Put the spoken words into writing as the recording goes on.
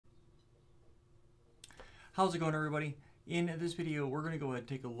How's it going, everybody? In this video, we're going to go ahead and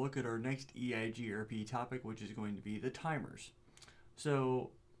take a look at our next EIGRP topic, which is going to be the timers. So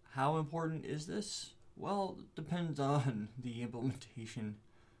how important is this? Well, it depends on the implementation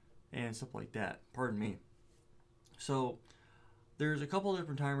and stuff like that. Pardon me. So there's a couple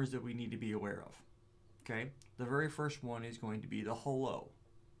different timers that we need to be aware of. Okay, the very first one is going to be the hello.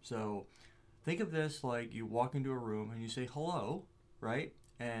 So think of this like you walk into a room and you say hello, right?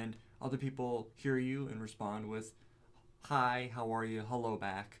 And other people hear you and respond with hi, how are you, hello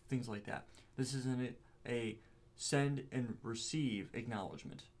back, things like that. This is a send and receive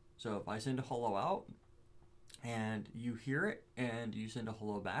acknowledgement. So if I send a hello out and you hear it and you send a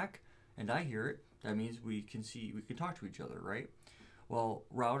hello back and I hear it, that means we can talk to each other, right? Well,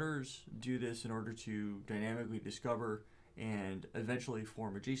 routers do this in order to dynamically discover and eventually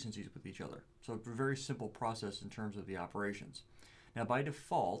form adjacencies with each other. So it's a very simple process in terms of the operations. Now, by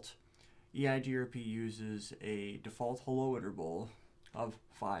default, EIGRP uses a default hello interval of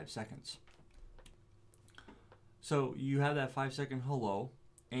 5 seconds. So you have that 5-second hello,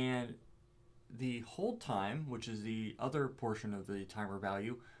 and the hold time, which is the other portion of the timer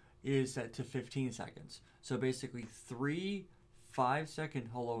value, is set to 15 seconds. So basically 3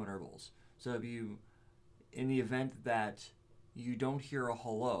 5-second hello intervals. So if you, in the event that you don't hear a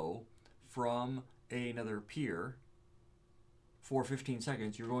hello from another peer for 15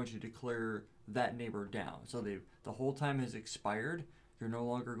 seconds, you're going to declare that neighbor down. So the whole time has expired. You're no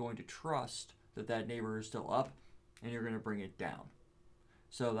longer going to trust that that neighbor is still up, and you're going to bring it down.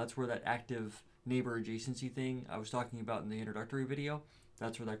 So that's where that active neighbor adjacency thing I was talking about in the introductory video,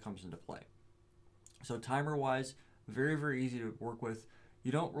 that's where that comes into play. So timer-wise, very, very easy to work with.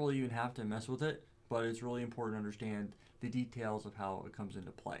 You don't really even have to mess with it, but it's really important to understand the details of how it comes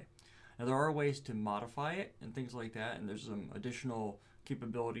into play. Now, there are ways to modify it and things like that, and there's some additional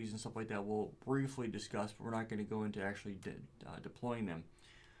capabilities and stuff like that we'll briefly discuss, but we're not going to go into actually deploying them.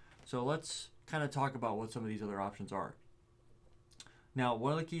 So let's kind of talk about what some of these other options are. Now,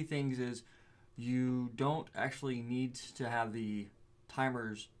 one of the key things is you don't actually need to have the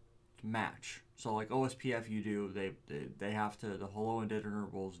timers match. So like OSPF you do, they have to, the hello and dead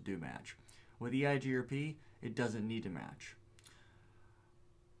intervals do match. With EIGRP, it doesn't need to match.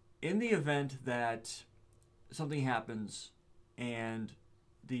 In the event that something happens and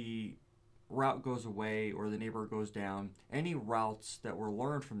the route goes away or the neighbor goes down, any routes that were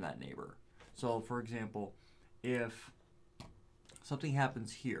learned from that neighbor. So for example, if something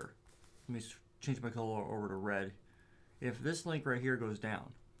happens here, let me change my color over to red. If this link right here goes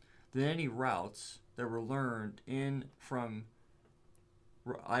down, then any routes that were learned in from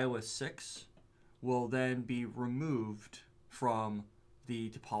iOS 6 will then be removed from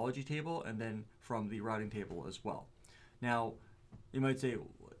the topology table and then from the routing table as well. Now, you might say,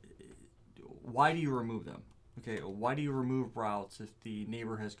 why do you remove them? Okay, why do you remove routes if the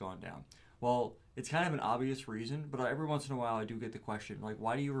neighbor has gone down? Well, it's kind of an obvious reason, but every once in a while I do get the question, like,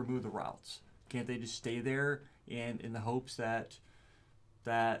 why do you remove the routes? Can't they just stay there and in the hopes that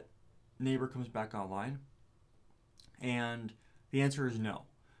that neighbor comes back online? And the answer is no.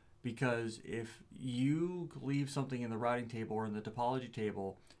 Because if you leave something in the routing table or in the topology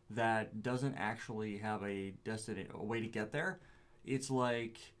table that doesn't actually have a way to get there, it's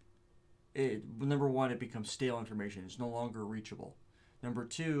like, number one, it becomes stale information. It's no longer reachable. Number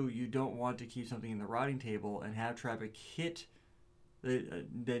two, you don't want to keep something in the routing table and have traffic hit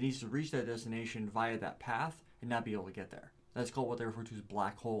that needs to reach that destination via that path and not be able to get there. That's called what they refer to as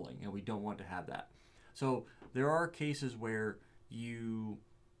black holing, and we don't want to have that. So there are cases where you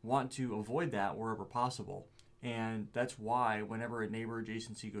want to avoid that wherever possible, and that's why whenever a neighbor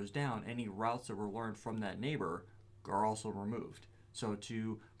adjacency goes down, any routes that were learned from that neighbor are also removed. So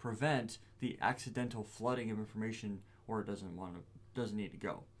to prevent the accidental flooding of information where it doesn't need to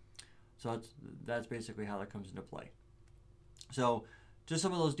go. So that's basically how that comes into play. So just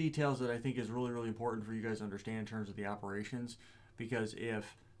some of those details that I think is really, really important for you guys to understand in terms of the operations, because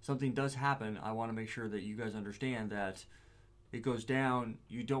if something does happen, I want to make sure that you guys understand that it goes down.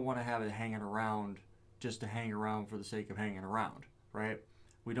 You don't want to have it hanging around just to hang around for the sake of hanging around, right?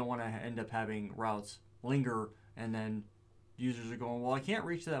 We don't want to end up having routes linger and then users are going, well, I can't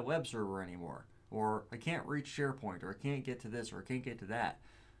reach that web server anymore, or I can't reach SharePoint, or I can't get to this, or I can't get to that.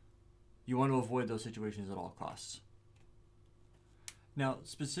 You want to avoid those situations at all costs. Now,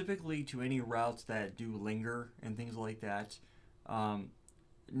 specifically to any routes that do linger and things like that,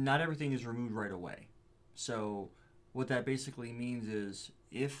 not everything is removed right away. So what that basically means is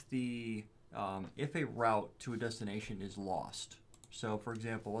if a route to a destination is lost. So for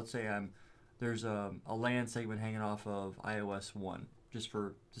example, let's say there's a LAN segment hanging off of iOS 1, just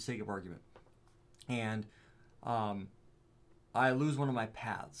for the sake of argument. And I lose one of my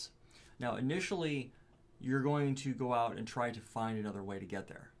paths. Now, initially, you're going to go out and try to find another way to get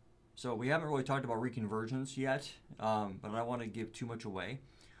there. So we haven't really talked about reconvergence yet, but I don't want to give too much away.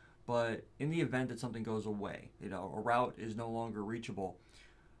 But in the event that something goes away, a route is no longer reachable,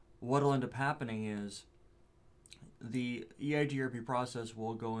 what'll end up happening is the EIGRP process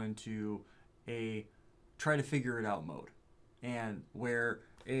will go into a try to figure it out mode, and where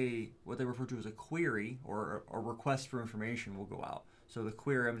what they refer to as a query or a request for information will go out. So the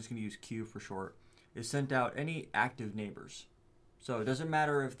query, I'm just going to use Q for short, is sent out any active neighbors. So it doesn't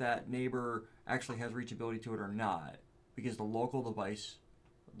matter if that neighbor actually has reachability to it or not, because the local device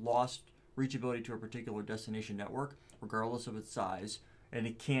lost reachability to a particular destination network, regardless of its size, and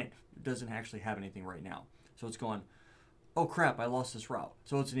it doesn't actually have anything right now. So it's going, oh crap, I lost this route.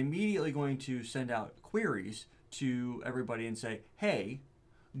 So it's immediately going to send out queries to everybody and say, hey,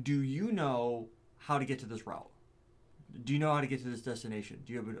 do you know how to get to this route? Do you know how to get to this destination?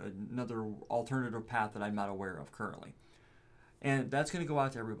 Do you have another alternative path that I'm not aware of currently? And that's going to go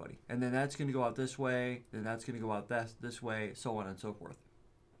out to everybody. And then that's going to go out this way, then that's going to go out this way, so on and so forth.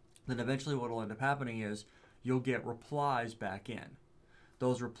 Then eventually what will end up happening is you'll get replies back in.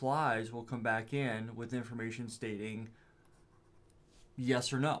 Those replies will come back in with information stating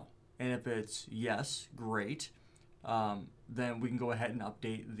yes or no. And if it's yes, great. Then we can go ahead and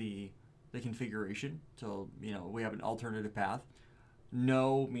update the configuration. So, we have an alternative path.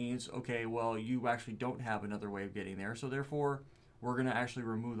 No means, okay, well, you actually don't have another way of getting there. So therefore, we're going to actually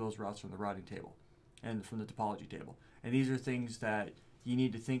remove those routes from the routing table and from the topology table. And these are things that you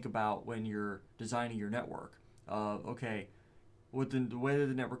need to think about when you're designing your network. Okay, with the way that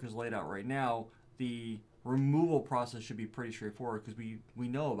the network is laid out right now, the removal process should be pretty straightforward because we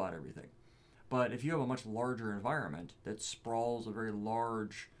know about everything. But if you have a much larger environment that sprawls a very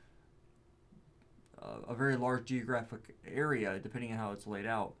large geographic area, depending on how it's laid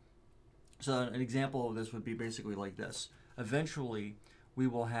out. So an example of this would be basically like this. Eventually, we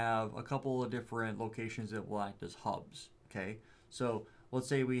will have a couple of different locations that will act as hubs. Okay, so let's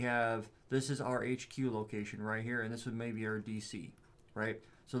say this is our HQ location right here, and this would maybe our DC, right?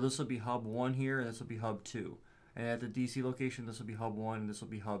 So this will be hub 1 here, and this will be hub 2. And at the DC location, this will be hub 1, and this will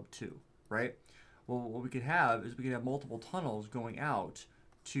be hub 2, right? Well, what we could have is we could have multiple tunnels going out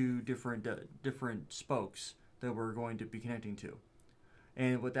to different spokes that we're going to be connecting to.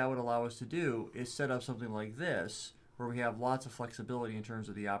 And what that would allow us to do is set up something like this, where we have lots of flexibility in terms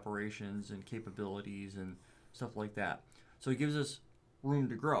of the operations and capabilities and stuff like that. So it gives us room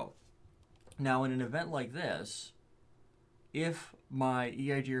to grow. Now, in an event like this, if my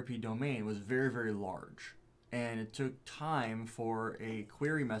EIGRP domain was very, very large, and it took time for a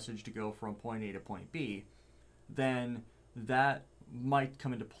query message to go from point A to point B, then that might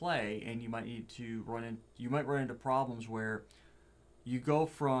come into play, and you might run into problems where you go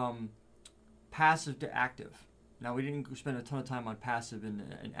from passive to active. Now, we didn't spend a ton of time on passive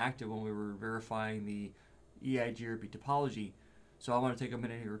and active when we were verifying the EIGRP topology, so I want to take a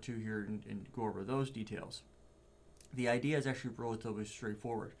minute or two here and go over those details. The idea is actually relatively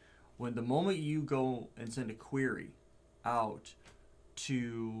straightforward. When the moment you go and send a query out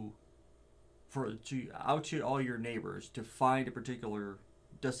to all your neighbors to find a particular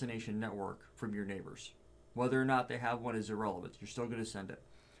destination network from your neighbors, whether or not they have one is irrelevant. You're still going to send it.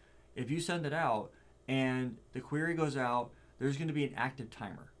 If you send it out and the query goes out, there's going to be an active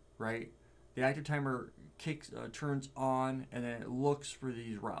timer, right? The active timer turns on, and then it looks for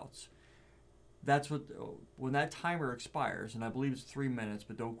these routes. That's when that timer expires, and I believe it's 3 minutes,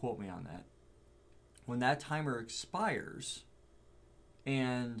 but don't quote me on that. When that timer expires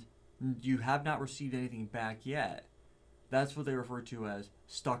and you have not received anything back yet, that's what they refer to as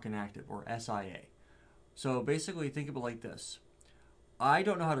stuck inactive, or SIA. So basically, think of it like this. I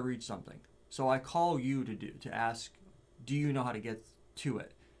don't know how to reach something, so I call you to ask, do you know how to get to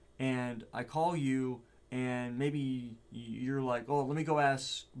it? And I call you, and maybe you're like, oh, let me go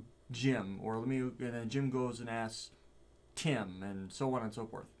ask Jim, and then Jim goes and asks Tim, and so on and so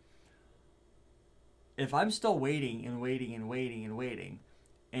forth. If I'm still waiting and waiting and waiting and waiting,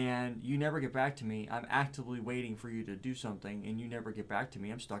 and you never get back to me, I'm actively waiting for you to do something, and you never get back to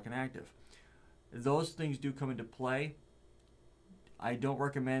me, I'm stuck inactive. Those things do come into play. I don't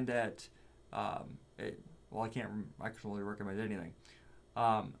recommend that. I can't actually recommend anything.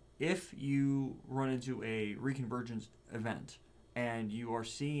 If you run into a reconvergence event and you are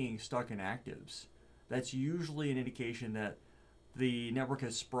seeing stuck inactives, that's usually an indication that the network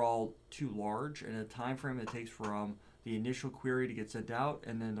has sprawled too large, and the time frame it takes from the initial query to get sent out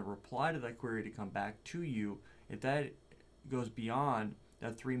and then the reply to that query to come back to you, if that goes beyond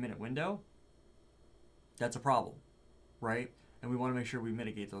that 3 minute window, That's a problem, right? And we want to make sure we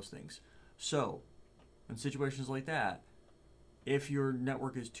mitigate those things. So in situations like that, if your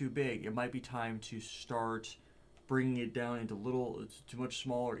network is too big, it might be time to start bringing it down into to much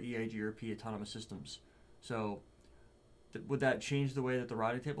smaller EIGRP autonomous systems. So would that change the way that the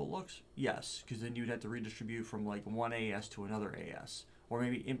routing table looks? Yes, because then you'd have to redistribute from like one AS to another AS, or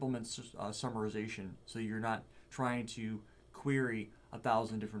maybe implement summarization so you're not trying to query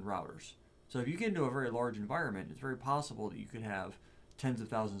 1,000 different routers. So if you get into a very large environment, it's very possible that you could have tens of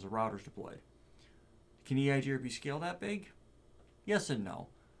thousands of routers deployed. Can EIGRP scale that big? Yes and no.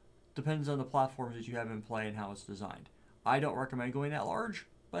 Depends on the platforms that you have in play and how it's designed. I don't recommend going that large,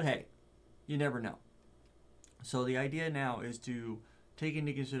 but hey, you never know. So the idea now is to take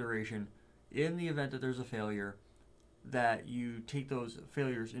into consideration, in the event that there's a failure, that you take those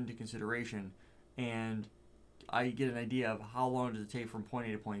failures into consideration, and I get an idea of how long does it take from point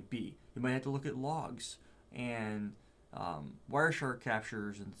A to point B. You might have to look at logs and Wireshark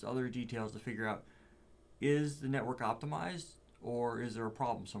captures and other details to figure out, is the network optimized, or is there a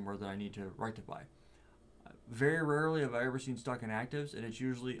problem somewhere that I need to rectify? Very rarely have I ever seen stuck inactives, and it's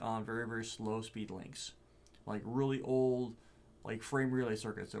usually on very, very slow speed links, like really old, like frame relay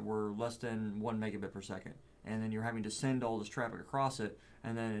circuits that were less than 1 megabit per second. And then you're having to send all this traffic across it,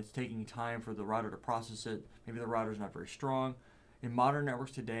 and then it's taking time for the router to process it. Maybe the router's not very strong. In modern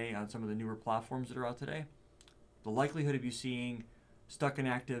networks today, on some of the newer platforms that are out today, the likelihood of you seeing stuck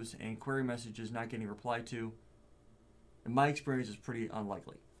inactives and query messages not getting replied to, in my experience, is pretty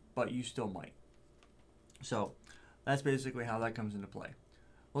unlikely, but you still might. So that's basically how that comes into play.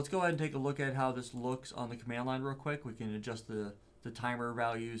 Let's go ahead and take a look at how this looks on the command line real quick. We can adjust the timer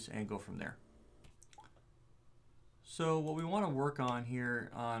values and go from there. So what we want to work on here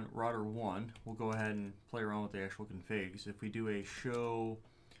on router 1, we'll go ahead and play around with the actual configs. If we do a show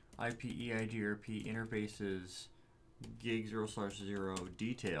IP EIGRP interfaces gig 0/0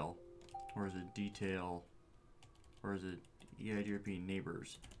 detail, or is it detail, or is it EIGRP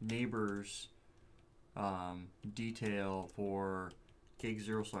neighbors? Neighbors detail for gig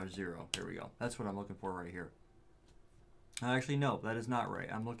 0/0. Here we go. That's what I'm looking for right here. Actually, no, that is not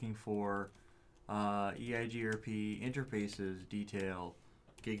right. I'm looking for EIGRP interfaces detail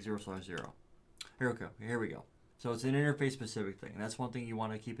gig 0/0. Here we go. So it's an interface specific thing. And that's one thing you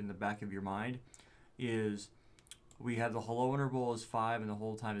want to keep in the back of your mind, is we have the hello interval is 5 and the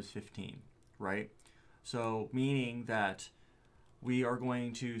hold time is 15, right? So meaning that we are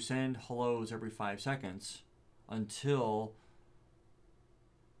going to send hellos every 5 seconds until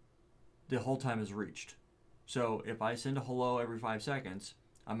the hold time is reached. So if I send a hello every 5 seconds,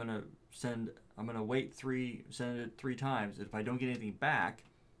 I'm gonna send it 3 times. If I don't get anything back,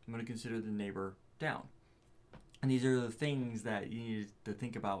 I'm gonna consider the neighbor down. And these are the things that you need to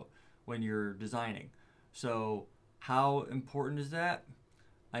think about when you're designing. So how important is that?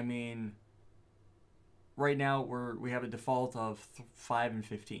 I mean, right now we have a default of 5 and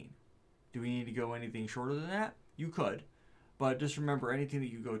 15. Do we need to go anything shorter than that? You could, but just remember, anything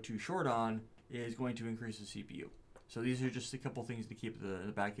that you go too short on is going to increase the CPU. So these are just a couple things to keep in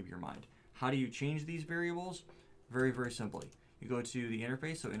the back of your mind. How do you change these variables? Very, very simply. You go to the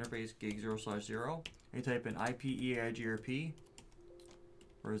interface, so interface gig 0/0, and you type in IP EIGRP,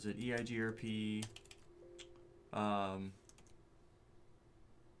 or is it EIGRP,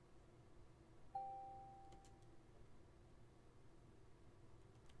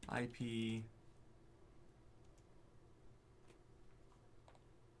 IP,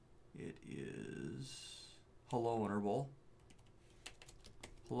 it is hello interval,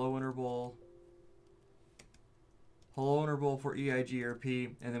 for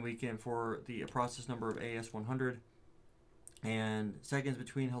EIGRP, and then we can, for the process number of AS100, and seconds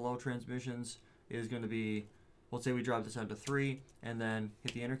between hello transmissions is going to be, let's say we drop this down to 3, and then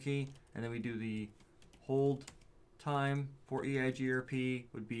hit the enter key, and then we do the hold time for EIGRP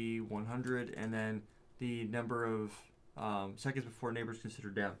would be 100, and then the number of seconds before neighbor is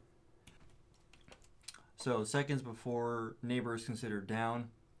considered down. So seconds before neighbor is considered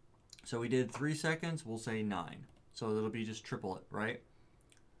down. So we did 3 seconds, we'll say 9. So it'll be just triple it, right?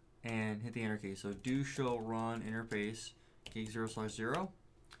 And hit the enter key. So do show run interface gig 0/0.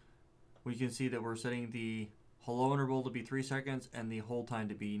 We can see that we're setting the hello interval to be 3 seconds and the hold time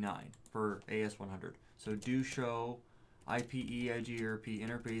to be 9 for AS100. So do show IP EIGRP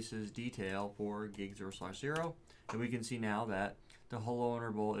interfaces detail for gig 0/0. And we can see now that the hello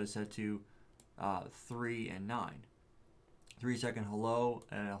interval is set to 3 and 9. 3 second hello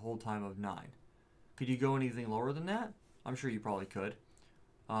and a hold time of 9. Could you go anything lower than that? I'm sure you probably could.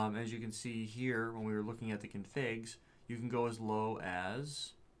 As you can see here, when we were looking at the configs, you can go as low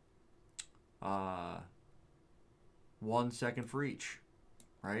as 1 second for each,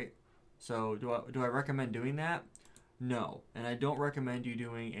 right? So do I recommend doing that? No, and I don't recommend you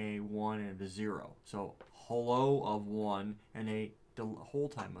doing a 1 and a 0. So hello of 1 and a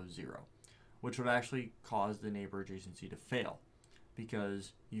hold time of 0, which would actually cause the neighbor adjacency to fail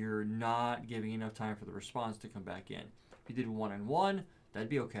because you're not giving enough time for the response to come back in. If you did 1 and 1, that'd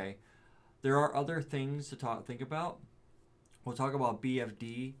be okay. There are other things to think about. We'll talk about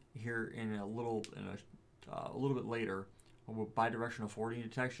BFD here in a little bit later, bidirectional forwarding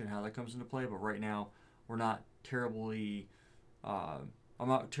detection, how that comes into play. But right now, we're not terribly. I'm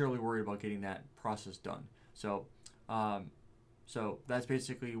not terribly worried about getting that process done. So, so that's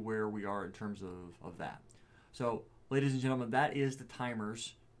basically where we are in terms of that. So, ladies and gentlemen, that is the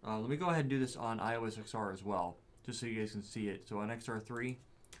timers. Let me go ahead and do this on iOS XR as well, just so you guys can see it. So on XR3,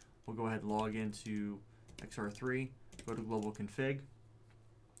 we'll go ahead and log into XR3, go to global config,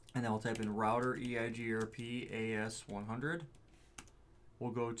 and then we'll type in router EIGRP AS100.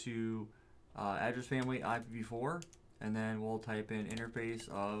 We'll go to address family IPv4, and then we'll type in interface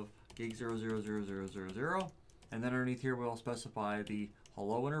of gig 0000000, and then underneath here we'll specify the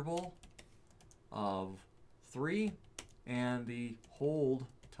hello interval of 3 and the hold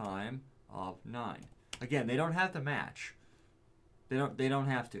time of 9. Again, they don't have to match. They don't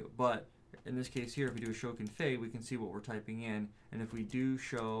have to, but in this case here, if we do a show config, we can see what we're typing in, and if we do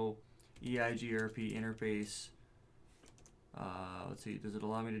show EIGRP interface, let's see, does it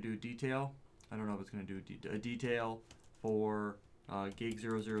allow me to do detail? I don't know if it's going to do a detail for gig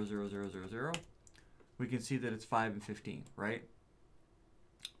 0000000. We can see that it's 5 and 15, right?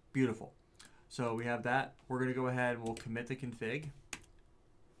 Beautiful. So we have that. We're going to go ahead and we'll commit the config.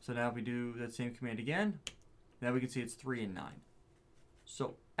 So now if we do that same command again, now we can see it's 3 and 9.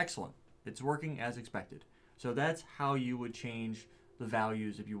 So excellent. It's working as expected. So that's how you would change the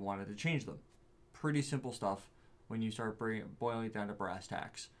values if you wanted to change them. Pretty simple stuff when you start boiling it down to brass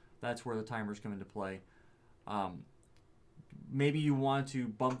tacks. That's where the timers come into play. Maybe you want to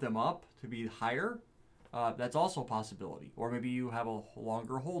bump them up to be higher. That's also a possibility. Or maybe you have a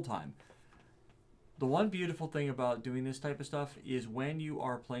longer hold time. The one beautiful thing about doing this type of stuff is when you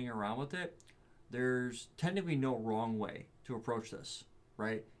are playing around with it, there's technically no wrong way to approach this,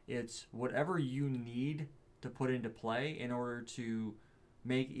 right? It's whatever you need to put into play in order to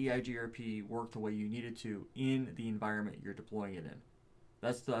make EIGRP work the way you need it to in the environment you're deploying it in.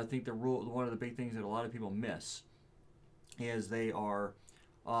 That's I think the rule. One of the big things that a lot of people miss is they are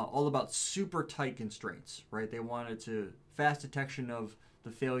all about super tight constraints, right? They want it to fast detection of the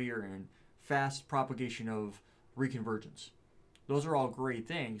failure and fast propagation of reconvergence. Those are all great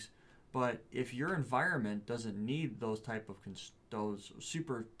things, but if your environment doesn't need those type of those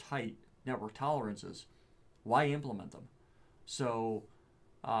super tight network tolerances, why implement them? So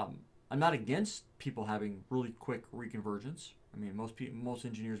I'm not against people having really quick reconvergence. I mean, most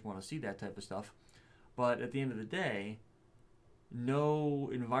engineers want to see that type of stuff, but at the end of the day,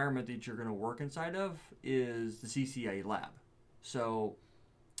 no environment that you're going to work inside of is the CCIE lab. So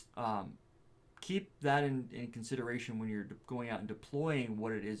keep that in consideration when you're going out and deploying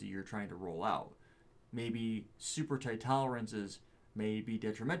what it is that you're trying to roll out. Maybe super tight tolerances may be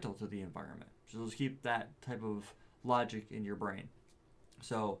detrimental to the environment. So just keep that type of logic in your brain.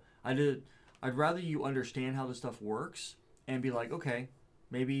 So I'd rather you understand how this stuff works and be like, okay,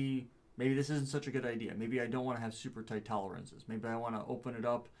 maybe this isn't such a good idea. Maybe I don't want to have super tight tolerances. Maybe I want to open it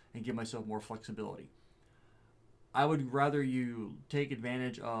up and give myself more flexibility. I would rather you take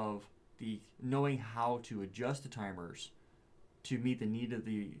advantage of the knowing how to adjust the timers to meet the need of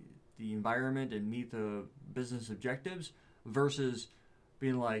the environment and meet the business objectives versus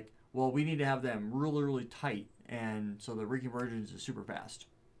being like, well, we need to have them really, really tight, and so the reconvergence is super fast.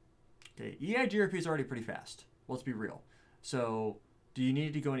 Okay, EIGRP is already pretty fast. Let's be real. So do you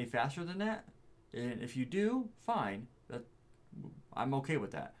need to go any faster than that? And if you do, fine. I'm okay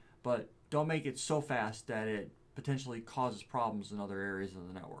with that. But don't make it so fast that it potentially causes problems in other areas of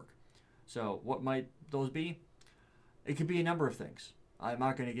the network. So what might those be? It could be a number of things. I'm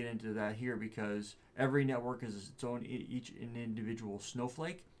not going to get into that here because every network is its own, each an individual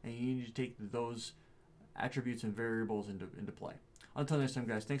snowflake, and you need to take those attributes and variables into play. Until next time,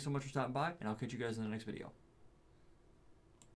 guys, thanks so much for stopping by, and I'll catch you guys in the next video.